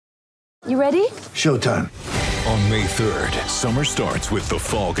You ready? Showtime. On May 3rd, summer starts with The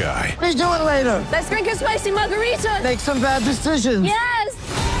Fall Guy. Let's do it later. Let's drink a spicy margarita. Make some bad decisions.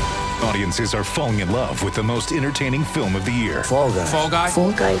 Yes! Audiences are falling in love with the most entertaining film of the year. Fall Guy. Fall Guy?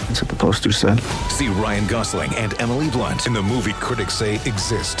 Fall Guy. That's what the poster said. See Ryan Gosling and Emily Blunt in the movie critics say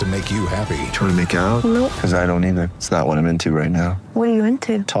exists to make you happy. Trying to make it out? Nope. Because I don't either. It's not what I'm into right now. What are you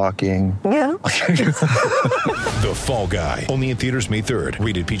into? Talking. Yeah. The Fall Guy. Only in theaters May 3rd.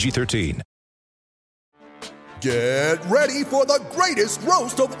 Rated PG-13. Get ready for the greatest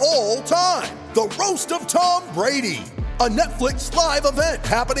roast of all time. The Roast of Tom Brady. A Netflix live event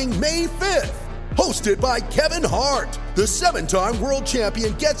happening May 5th. Hosted by Kevin Hart. The 7-time world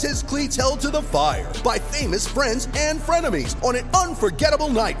champion gets his cleats held to the fire by famous friends and frenemies on an unforgettable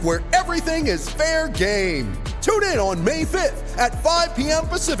night where everything is fair game. Tune in on May 5th at 5 p.m.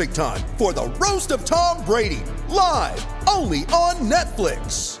 Pacific time for the Roast of Tom Brady. Live only on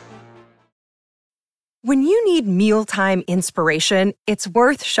Netflix. When you need mealtime inspiration, it's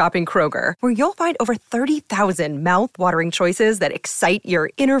worth shopping Kroger, where you'll find over 30,000 mouth-watering choices that excite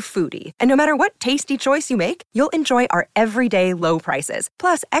your inner foodie. And no matter what tasty choice you make, you'll enjoy our everyday low prices,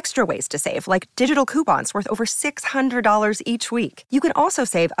 plus extra ways to save, like digital coupons worth over $600 each week. You can also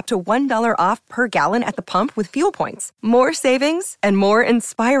save up to $1 off per gallon at the pump with fuel points. More savings and more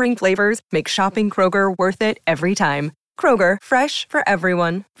inspiring flavors make shopping Kroger worth it every time. Kroger, fresh for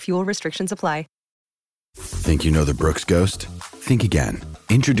everyone. Fuel restrictions apply. Think you know the Brooks Ghost? Think again.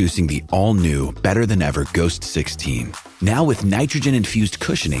 Introducing the all-new, better-than-ever Ghost 16. Now with nitrogen-infused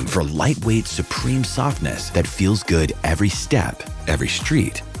cushioning for lightweight, supreme softness that feels good every step, every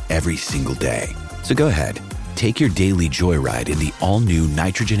street, every single day. So go ahead, take your daily joyride in the all-new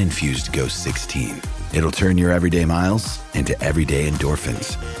nitrogen-infused Ghost 16. It'll turn your everyday miles into everyday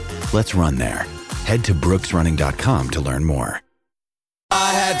endorphins. Let's run there. Head to brooksrunning.com to learn more.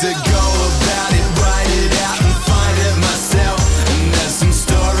 I had to go about it, write it out and find it myself. And there's some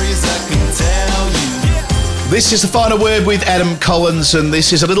stories I can tell you. This is the final word with Adam Collins, and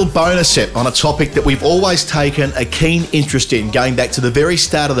this is a little bonus set on a topic that we've always taken a keen interest in, going back to the very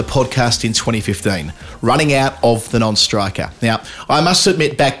start of the podcast in 2015, running out of the non-striker. Now, I must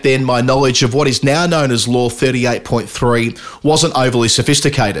admit back then my knowledge of what is now known as Law 38.3 wasn't overly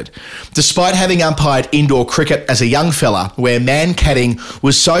sophisticated. Despite having umpired indoor cricket as a young fella, where man-catting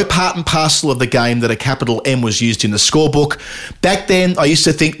was so part and parcel of the game that a capital M was used in the scorebook, back then I used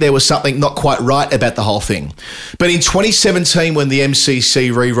to think there was something not quite right about the whole thing. But in 2017, when the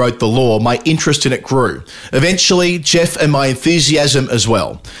MCC rewrote the law, my interest in it grew. Eventually, Jeff and my enthusiasm as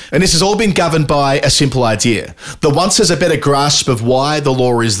well. And this has all been governed by a simple idea, that once there's a better grasp of why the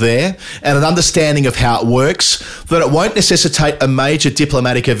law is there and an understanding of how it works, then it won't necessitate a major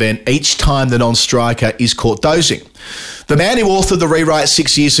diplomatic event each time the non-striker is caught dozing. The man who authored the rewrite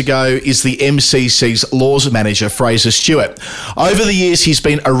 6 years ago is the MCC's laws manager, Fraser Stewart. Over the years, he's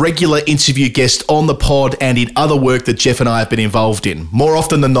been a regular interview guest on the pod and in other work that Jeff and I have been involved in, more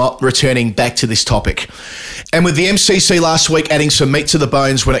often than not returning back to this topic. And with the MCC last week adding some meat to the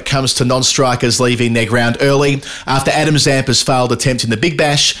bones when it comes to non-strikers leaving their ground early after Adam Zampa's failed attempt in the Big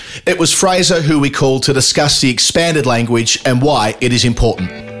Bash, it was Fraser who we called to discuss the expanded language and why it is important.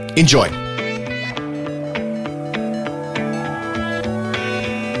 Enjoy.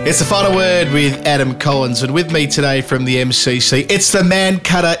 It's the final word with Adam Collins, and with me today from the MCC, it's the man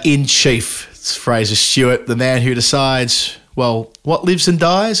cutter in chief. It's Fraser Stewart, the man who decides, well, what lives and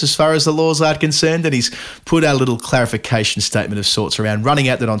dies as far as the laws are concerned, and he's put out a little clarification statement of sorts around running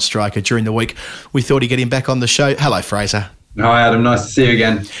out the non-striker during the week. We thought he'd get him back on the show. Hello, Fraser. Hi, Adam. Nice to see you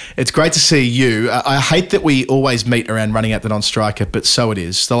again. It's great to see you. I hate that we always meet around running out the non-striker, but so it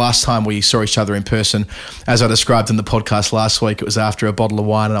is. The last time we saw each other in person, as I described in the podcast last week, it was after a bottle of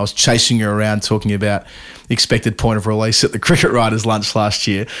wine and I was chasing you around talking about expected point of release at the Cricket Writers' Lunch last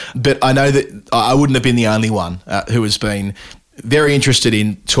year. But I know that I wouldn't have been the only one who has been very interested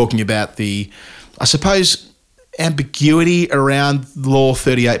in talking about the, I suppose, ambiguity around Law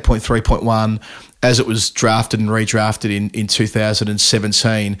 38.3.1 as it was drafted and redrafted in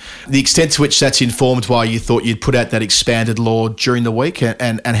 2017, the extent to which that's informed why you thought you'd put out that expanded law during the week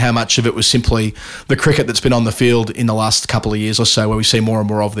and how much of it was simply the cricket that's been on the field in the last couple of years or so where we see more and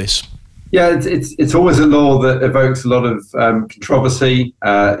more of this. Yeah, it's always a law that evokes a lot of controversy.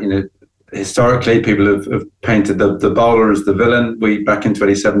 Historically, people have painted the bowler as the villain. Back in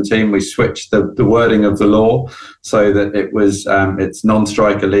 2017, we switched the wording of the law so that it was it's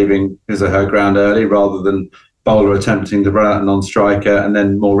non-striker leaving his or her ground early rather than bowler attempting to run out a non-striker. And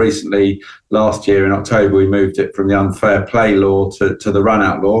then more recently, last year in October, we moved it from the unfair play law to the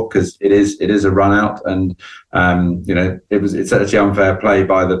run-out law, because it is a run-out, and it's actually unfair play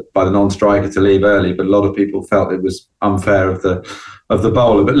by the non-striker to leave early. But a lot of people felt it was unfair of the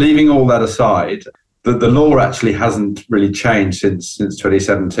bowler. But leaving all that aside, the law actually hasn't really changed since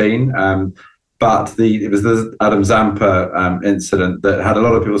 2017. But it was the Adam Zampa incident that had a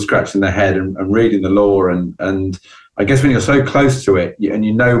lot of people scratching their head and reading the law. And I guess when you're so close to it and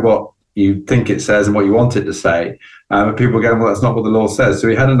you know what you think it says and what you want it to say, people are going, well, that's not what the law says. So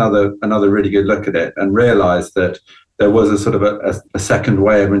we had another really good look at it and realised that there was a sort of a second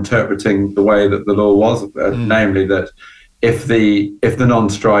way of interpreting the way that the law was, namely that if the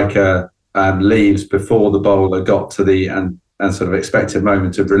non-striker leaves before the bowler got to the and sort of expected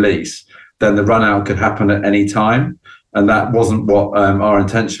moment of release, then the run out could happen at any time. And that wasn't what our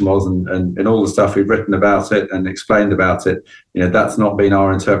intention was. And in all the stuff we've written about it and explained about it, that's not been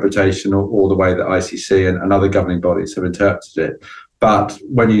our interpretation or the way that ICC and other governing bodies have interpreted it. But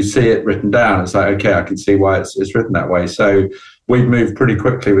when you see it written down, it's like, okay, I can see why it's written that way. So we've moved pretty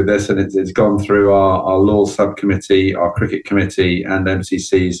quickly with this, and it's gone through our law subcommittee, our cricket committee, and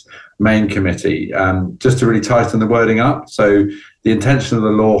MCC's main committee, just to really tighten the wording up. So the intention of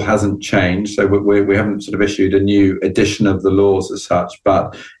the law hasn't changed. So we haven't sort of issued a new edition of the laws as such,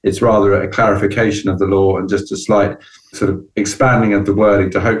 but it's rather a clarification of the law and just a slight sort of expanding of the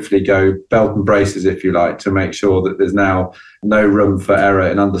wording to hopefully go belt and braces, if you like, to make sure that there's now no room for error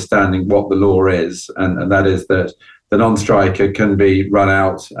in understanding what the law is. And that is that the non-striker can be run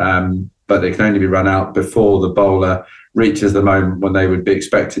out, but it can only be run out before the bowler reaches the moment when they would be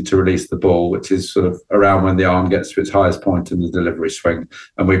expected to release the ball, which is sort of around when the arm gets to its highest point in the delivery swing.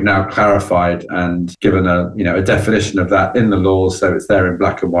 And we've now clarified and given a definition of that in the law, so it's there in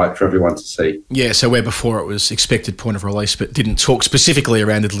black and white for everyone to see. Yeah, so where before it was expected point of release, but didn't talk specifically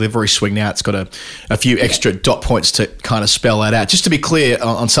around the delivery swing, now it's got a few extra dot points to kind of spell that out. Just to be clear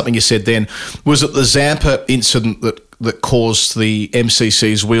on something you said then, was it the Zampa incident that caused the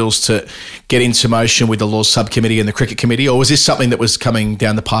MCC's wheels to get into motion with the Laws Subcommittee and the Cricket Committee, or was this something that was coming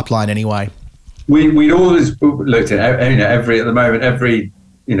down the pipeline anyway? We'd always looked at every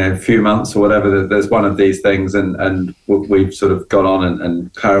few months or whatever, there's one of these things, and we've sort of gone on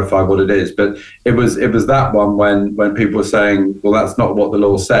and clarified what it is. But it was that one when people were saying, well, that's not what the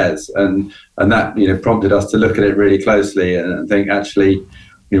law says, and that prompted us to look at it really closely and think, actually,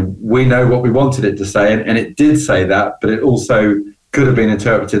 we know what we wanted it to say, and it did say that, but it also could have been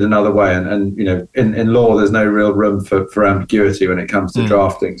interpreted another way. And in law, there's no real room for ambiguity when it comes to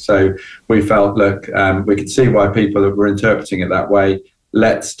drafting. So we felt, look, we could see why people were interpreting it that way.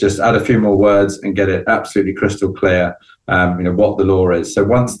 Let's just add a few more words and get it absolutely crystal clear, what the law is. So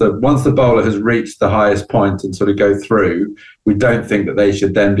once the bowler has reached the highest point and sort of go through, we don't think that they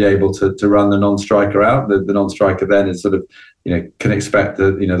should then be able to run the non-striker out. The non-striker then is sort of, can expect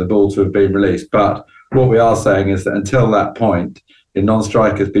the ball to have been released. But what we are saying is that until that point,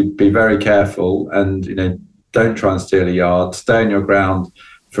 non-strikers be very careful and, don't try and steal a yard. Stay on your ground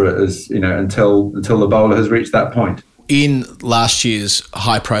for until the bowler has reached that point. In last year's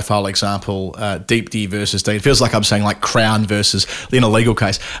high-profile example, Deep D versus D, it feels like I'm saying like Crown versus in a legal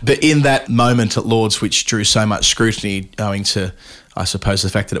case. But in that moment at Lords, which drew so much scrutiny owing to, I suppose, the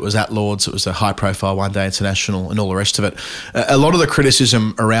fact that it was at Lords, it was a high-profile one-day international and all the rest of it, a lot of the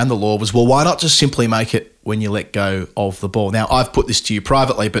criticism around the law was, well, why not just simply make it when you let go of the ball? Now, I've put this to you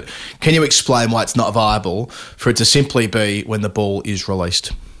privately, but can you explain why it's not viable for it to simply be when the ball is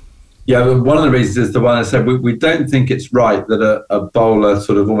released? Yeah, one of the reasons is the one I said. We don't think it's right that a bowler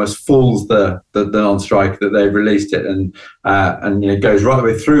sort of almost fools the non-striker that they've released it and goes right the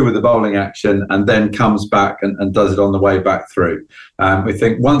way through with the bowling action and then comes back and does it on the way back through. We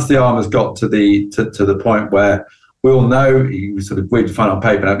think once the arm has got to the point where we all know, we define on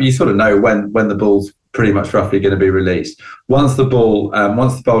paper now, but you sort of know when the ball's pretty much roughly going to be released. Once the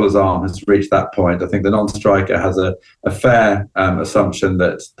bowler's arm has reached that point, I think the non-striker has a fair assumption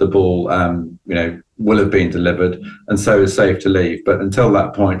that the ball, will have been delivered, and so is safe to leave. But until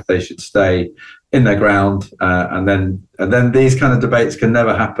that point, they should stay in their ground, and then these kind of debates can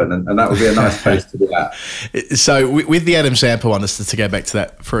never happen, and that would be a nice place to be at. So with the Adam Zampa one, just to go back to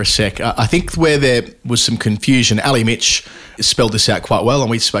that for a sec, I think where there was some confusion, Ali Mitch spelled this out quite well,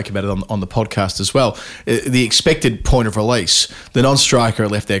 and we spoke about it on the podcast as well. The expected point of release, the non-striker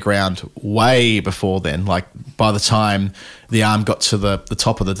left their ground way before then. Like by the time the arm got to the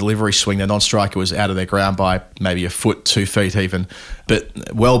top of the delivery swing, the non-striker was out of their ground by maybe a foot, 2 feet even.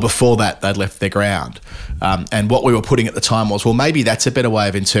 But well before that, they'd left their ground. And what we were putting at the time was, well, maybe that's a better way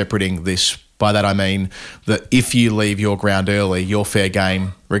of interpreting this By that I mean that if you leave your ground early, you're fair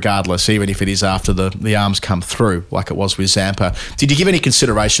game regardless, even if it is after the arms come through, like it was with Zampa. Did you give any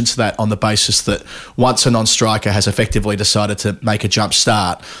consideration to that on the basis that once a non-striker has effectively decided to make a jump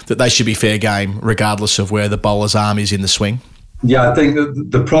start, that they should be fair game regardless of where the bowler's arm is in the swing? Yeah, I think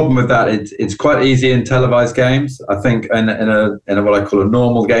the problem with that, it's quite easy in televised games. I think in a what I call a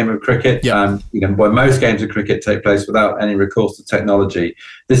normal game of cricket, where most games of cricket take place without any recourse to technology,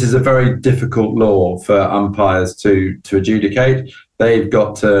 this is a very difficult law for umpires to adjudicate. They've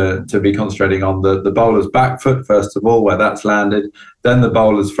got to be concentrating on the bowler's back foot, first of all, where that's landed, then the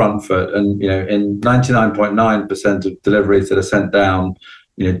bowler's front foot. And, in 99.9% of deliveries that are sent down,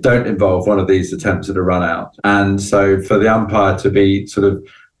 don't involve one of these attempts at a run out. And so for the umpire to be sort of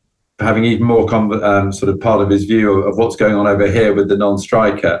having even more sort of part of his view of what's going on over here with the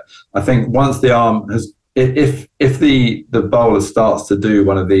non-striker, I think once the arm has, if the bowler starts to do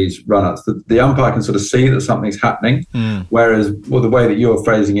one of these run-outs, the umpire can sort of see that something's happening. Whereas, the way that you're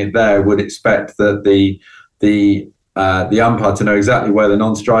phrasing it there would expect that the umpire to know exactly where the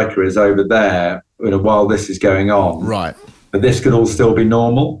non-striker is over there, while this is going on. Right. But this could all still be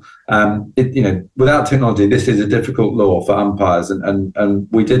normal. Without technology, this is a difficult law for umpires. And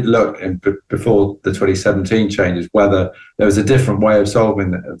we did look before the 2017 changes whether there was a different way of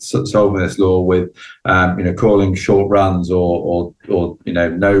solving this law with, calling short runs or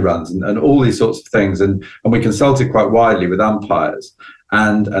no runs and all these sorts of things. And we consulted quite widely with umpires.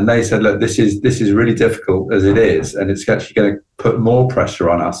 And they said, look, this is really difficult as it is, and it's actually going to put more pressure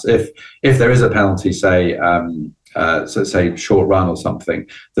on us if there is a penalty, say. So say short run or something,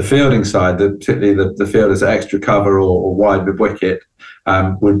 the fielding side, particularly the fielders at extra cover or wide mid wicket,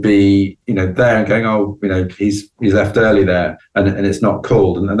 would be there and going, he's left early there and it's not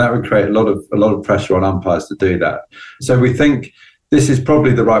called, and that would create a lot of pressure on umpires to do that. So we think this is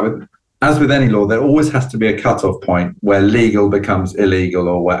probably the right way. As with any law, there always has to be a cut-off point where legal becomes illegal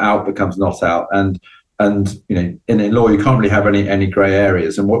or where out becomes not out, and in law, you can't really have any grey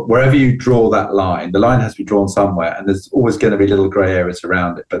areas. And wherever you draw that line, the line has to be drawn somewhere, and there's always going to be little grey areas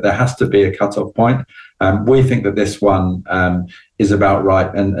around it. But there has to be a cut-off point. We think that this one is about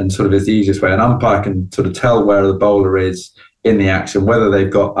right and sort of is the easiest way. An umpire can sort of tell where the bowler is in the action, whether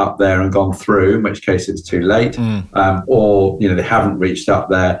they've got up there and gone through, in which case it's too late, or they haven't reached up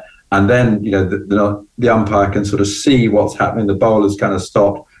there. And then the umpire can sort of see what's happening. The bowler's kind of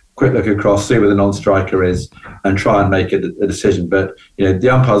stopped. Quick look across, see where the non-striker is, and try and make a decision. But the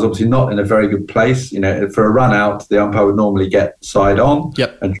umpire's obviously not in a very good place. For a run out, the umpire would normally get side on,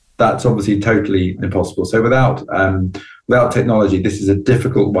 and that's obviously totally impossible. So without technology, this is a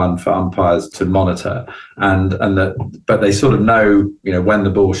difficult one for umpires to monitor, but they sort of know when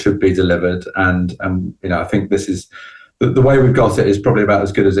the ball should be delivered, and I think this is. The way we've got it is probably about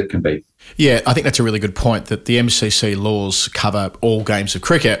as good as it can be. Yeah, I think that's a really good point, that the MCC laws cover all games of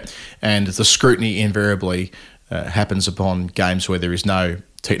cricket, and the scrutiny invariably happens upon games where there is no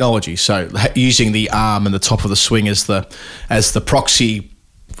technology. So using the arm and the top of the swing as the proxy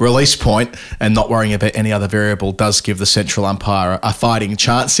release point and not worrying about any other variable does give the central umpire a fighting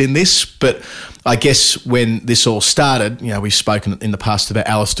chance in this. But I guess when this all started, we've spoken in the past about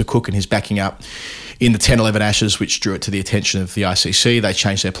Alistair Cook and his backing up in the 10-11 Ashes, which drew it to the attention of the ICC. They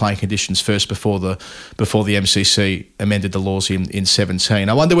changed their playing conditions first before the MCC amended the laws in 17.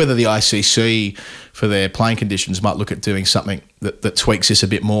 I wonder whether the ICC, for their playing conditions, might look at doing something that tweaks this a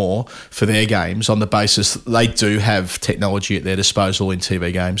bit more for their games on the basis that they do have technology at their disposal in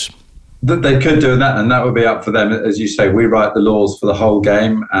TV games. They could do that, and that would be up for them. As you say, we write the laws for the whole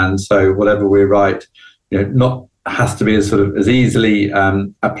game, and so whatever we write, not has to be as easily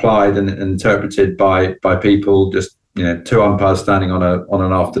applied and interpreted by people, just two umpires standing on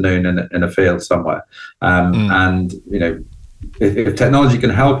an afternoon in a field somewhere. And if technology can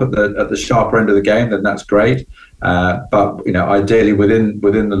help at the sharper end of the game, then that's great. But ideally within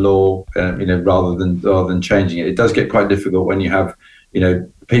the law, rather than changing it, it does get quite difficult when you have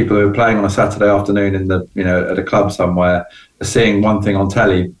people who are playing on a Saturday afternoon in at a club somewhere, seeing one thing on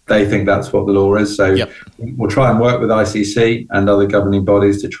telly, they think that's what the law is. So we'll try and work with ICC and other governing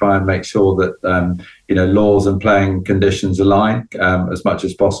bodies to try and make sure that laws and playing conditions align as much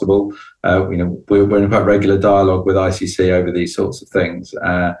as possible. We're in quite regular dialogue with ICC over these sorts of things.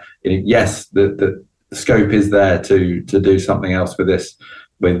 Yes, the scope is there to do something else with this,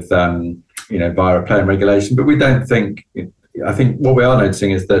 via a playing regulation, but we don't think. I think what we are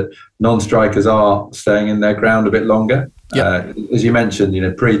noticing is that non-strikers are staying in their ground a bit longer. As you mentioned,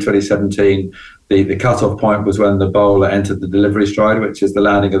 pre-2017, the cut-off point was when the bowler entered the delivery stride, which is the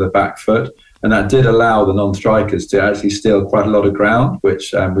landing of the back foot. And that did allow the non-strikers to actually steal quite a lot of ground,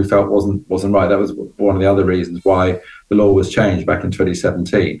 which we felt wasn't right. That was one of the other reasons why the law was changed back in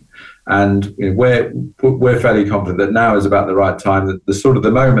 2017. And we're fairly confident that now is about the right time, that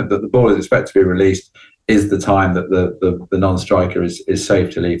the moment that the ball is expected to be released is the time that the non-striker is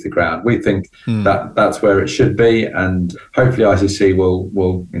safe to leave the ground. We think that's where it should be, and hopefully ICC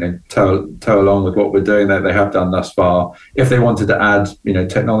will tow along with what we're doing. That they have done thus far. If they wanted to add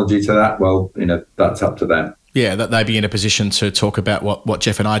technology to that, well, that's up to them. Yeah, that they'd be in a position to talk about what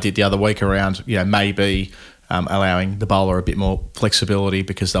Jeff and I did the other week around maybe allowing the bowler a bit more flexibility,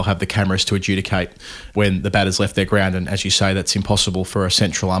 because they'll have the cameras to adjudicate when the batter's left their ground. And as you say, that's impossible for a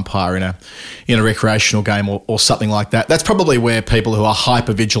central umpire in a recreational game or something like that. That's probably where people who are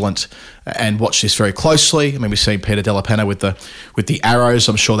hyper vigilant and watch this very closely. I mean, we've seen Peter Delapenna with the arrows.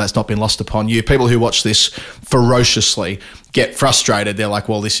 I'm sure that's not been lost upon you. People who watch this ferociously get frustrated. They're like,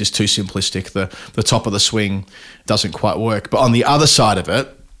 well, this is too simplistic. The top of the swing doesn't quite work. But on the other side of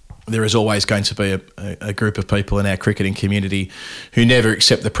it, there is always going to be a group of people in our cricketing community who never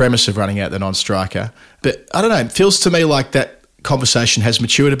accept the premise of running out the non-striker. But I don't know, it feels to me like that conversation has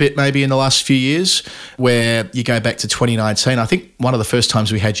matured a bit maybe in the last few years, where you go back to 2019. I think one of the first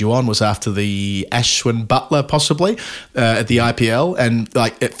times we had you on was after the Ashwin Butler possibly at the IPL, and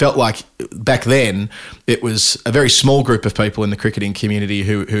it felt like back then it was a very small group of people in the cricketing community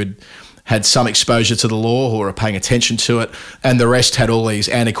who'd had some exposure to the law or are paying attention to it, and the rest had all these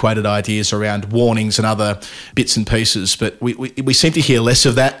antiquated ideas around warnings and other bits and pieces. But we seem to hear less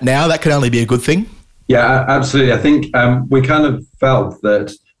of that now. That can only be a good thing. Yeah, absolutely. I think we kind of felt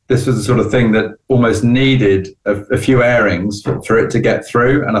that this was the sort of thing that almost needed a few airings for it to get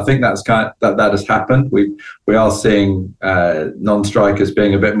through, and I think that has happened. We are seeing non-strikers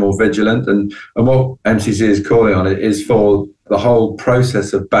being a bit more vigilant, and what MCC is calling on it is for the whole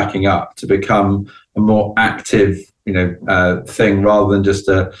process of backing up to become a more active, thing, rather than just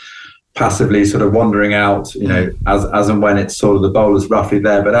a passively sort of wandering out, as and when it's sort of the bowler's roughly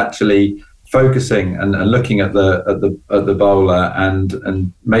there, but actually focusing and looking at the bowler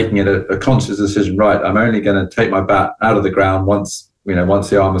and making it a conscious decision. Right, I'm only going to take my bat out of the ground once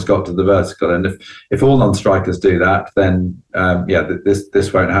the arm has got to the vertical. And if all non-strikers do that, then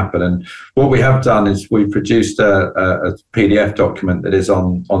this won't happen. And what we have done is we've produced a PDF document that is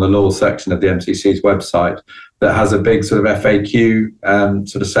on the law section of the MCC's website that has a big sort of FAQ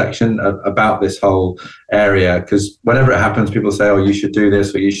sort of section about this whole area, because whenever it happens, people say, oh, you should do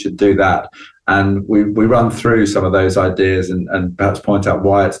this or you should do that. And we run through some of those ideas and perhaps point out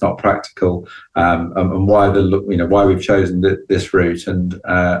why it's not practical, and why why we've chosen this route, and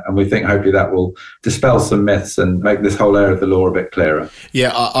we think hopefully that will dispel some myths and make this whole area of the law a bit clearer. Yeah,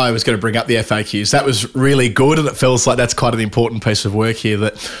 I was going to bring up the FAQs. That was really good, and it feels like that's quite an important piece of work here.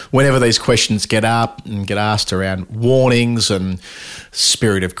 That whenever these questions get up and get asked around warnings and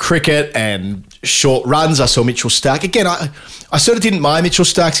spirit of cricket and short runs, I saw Mitchell Starc again. I sort of didn't mind Mitchell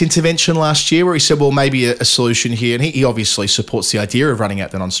Starc's intervention last year, where he said, well, maybe a solution here. And he obviously supports the idea of running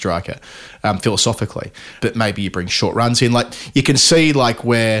out the non-striker philosophically, but maybe you bring short runs in. Like, you can see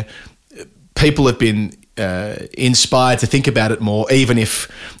where people have been inspired to think about it more, even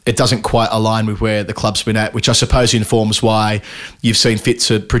if it doesn't quite align with where the club's been at, which I suppose informs why you've seen fit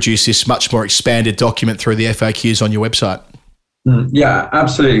to produce this much more expanded document through the FAQs on your website. Yeah,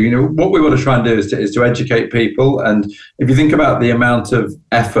 absolutely. What we want to try and do is to educate people. And if you think about the amount of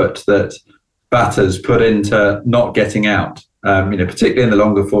effort that batters put into not getting out, particularly in the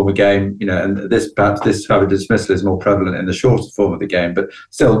longer form of game, and this type of dismissal is more prevalent in the shorter form of the game, but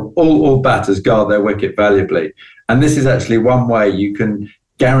still all batters guard their wicket valuably. And this is actually one way you can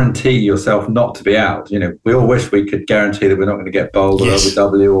guarantee yourself not to be out. We all wish we could guarantee that we're not going to get bowled or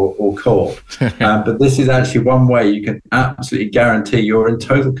OW or caught. But this is actually one way you can absolutely guarantee you're in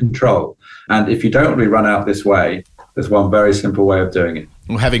total control. And if you don't really run out this way, there's one very simple way of doing it.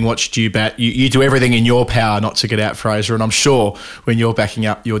 Well, having watched you bat, you do everything in your power not to get out, Fraser, and I'm sure when you're backing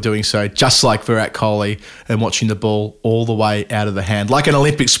up, you're doing so just like Virat Kohli and watching the ball all the way out of the hand, like an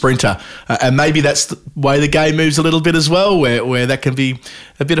Olympic sprinter. And maybe that's the way the game moves a little bit as well, where that can be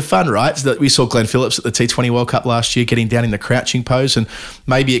a bit of fun, right? So that we saw Glenn Phillips at the T20 World Cup last year getting down in the crouching pose, and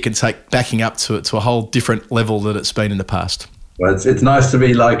maybe it can take backing up to a whole different level that it's been in the past. Well, it's nice to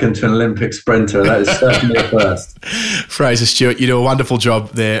be likened to an Olympic sprinter. That is certainly a first. Fraser Stewart, you do a wonderful job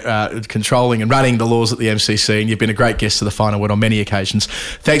there controlling and running the laws at the MCC, and you've been a great guest to the Final Word on many occasions.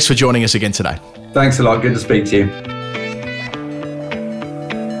 Thanks for joining us again today. Thanks a lot. Good to speak to you.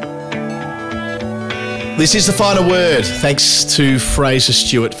 This is the final word. Thanks to Fraser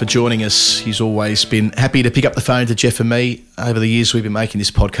Stewart for joining us. He's always been happy to pick up the phone to Jeff and me over the years we've been making this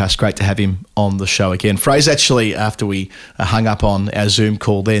podcast. Great to have him on the show again. Fraser actually, after we hung up on our Zoom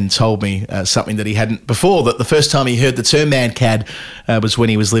call then, told me something that he hadn't before, that the first time he heard the term man-cad was when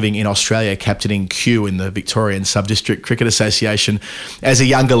he was living in Australia, captaining Kew in the Victorian Sub-District Cricket Association. As a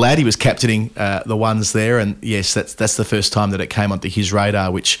younger lad, he was captaining the ones there, and yes, that's the first time that it came onto his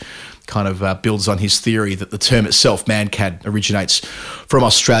radar, which kind of builds on his theory that the term itself, man-cad, originates from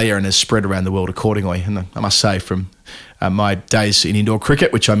Australia and has spread around the world accordingly. And I must say, from my days in indoor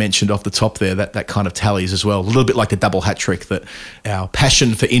cricket, which I mentioned off the top there, that kind of tallies as well. A little bit like the double hat trick, that our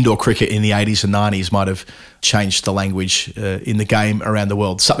passion for indoor cricket in the 80s and 90s might have changed the language in the game around the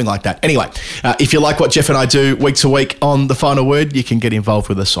world, something like that. Anyway, if you like what Jeff and I do week to week on The Final Word, you can get involved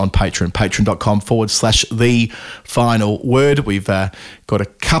with us on Patreon, patreon.com/The Final Word. We've got a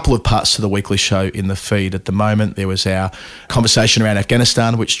couple of parts to the weekly show in the feed at the moment. There was our conversation around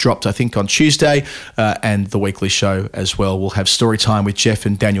Afghanistan, which dropped, I think, on Tuesday, and the weekly show as well. We'll have story time with Jeff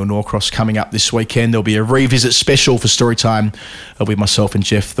and Daniel Norcross coming up this weekend. There'll be a revisit special for story time with myself and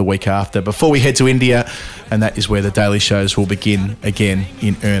Jeff the week after, before we head to India, and that is where the daily shows will begin again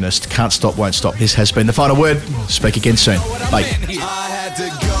in earnest. Can't stop, won't stop. This has been The Final Word. Speak again soon. Bye.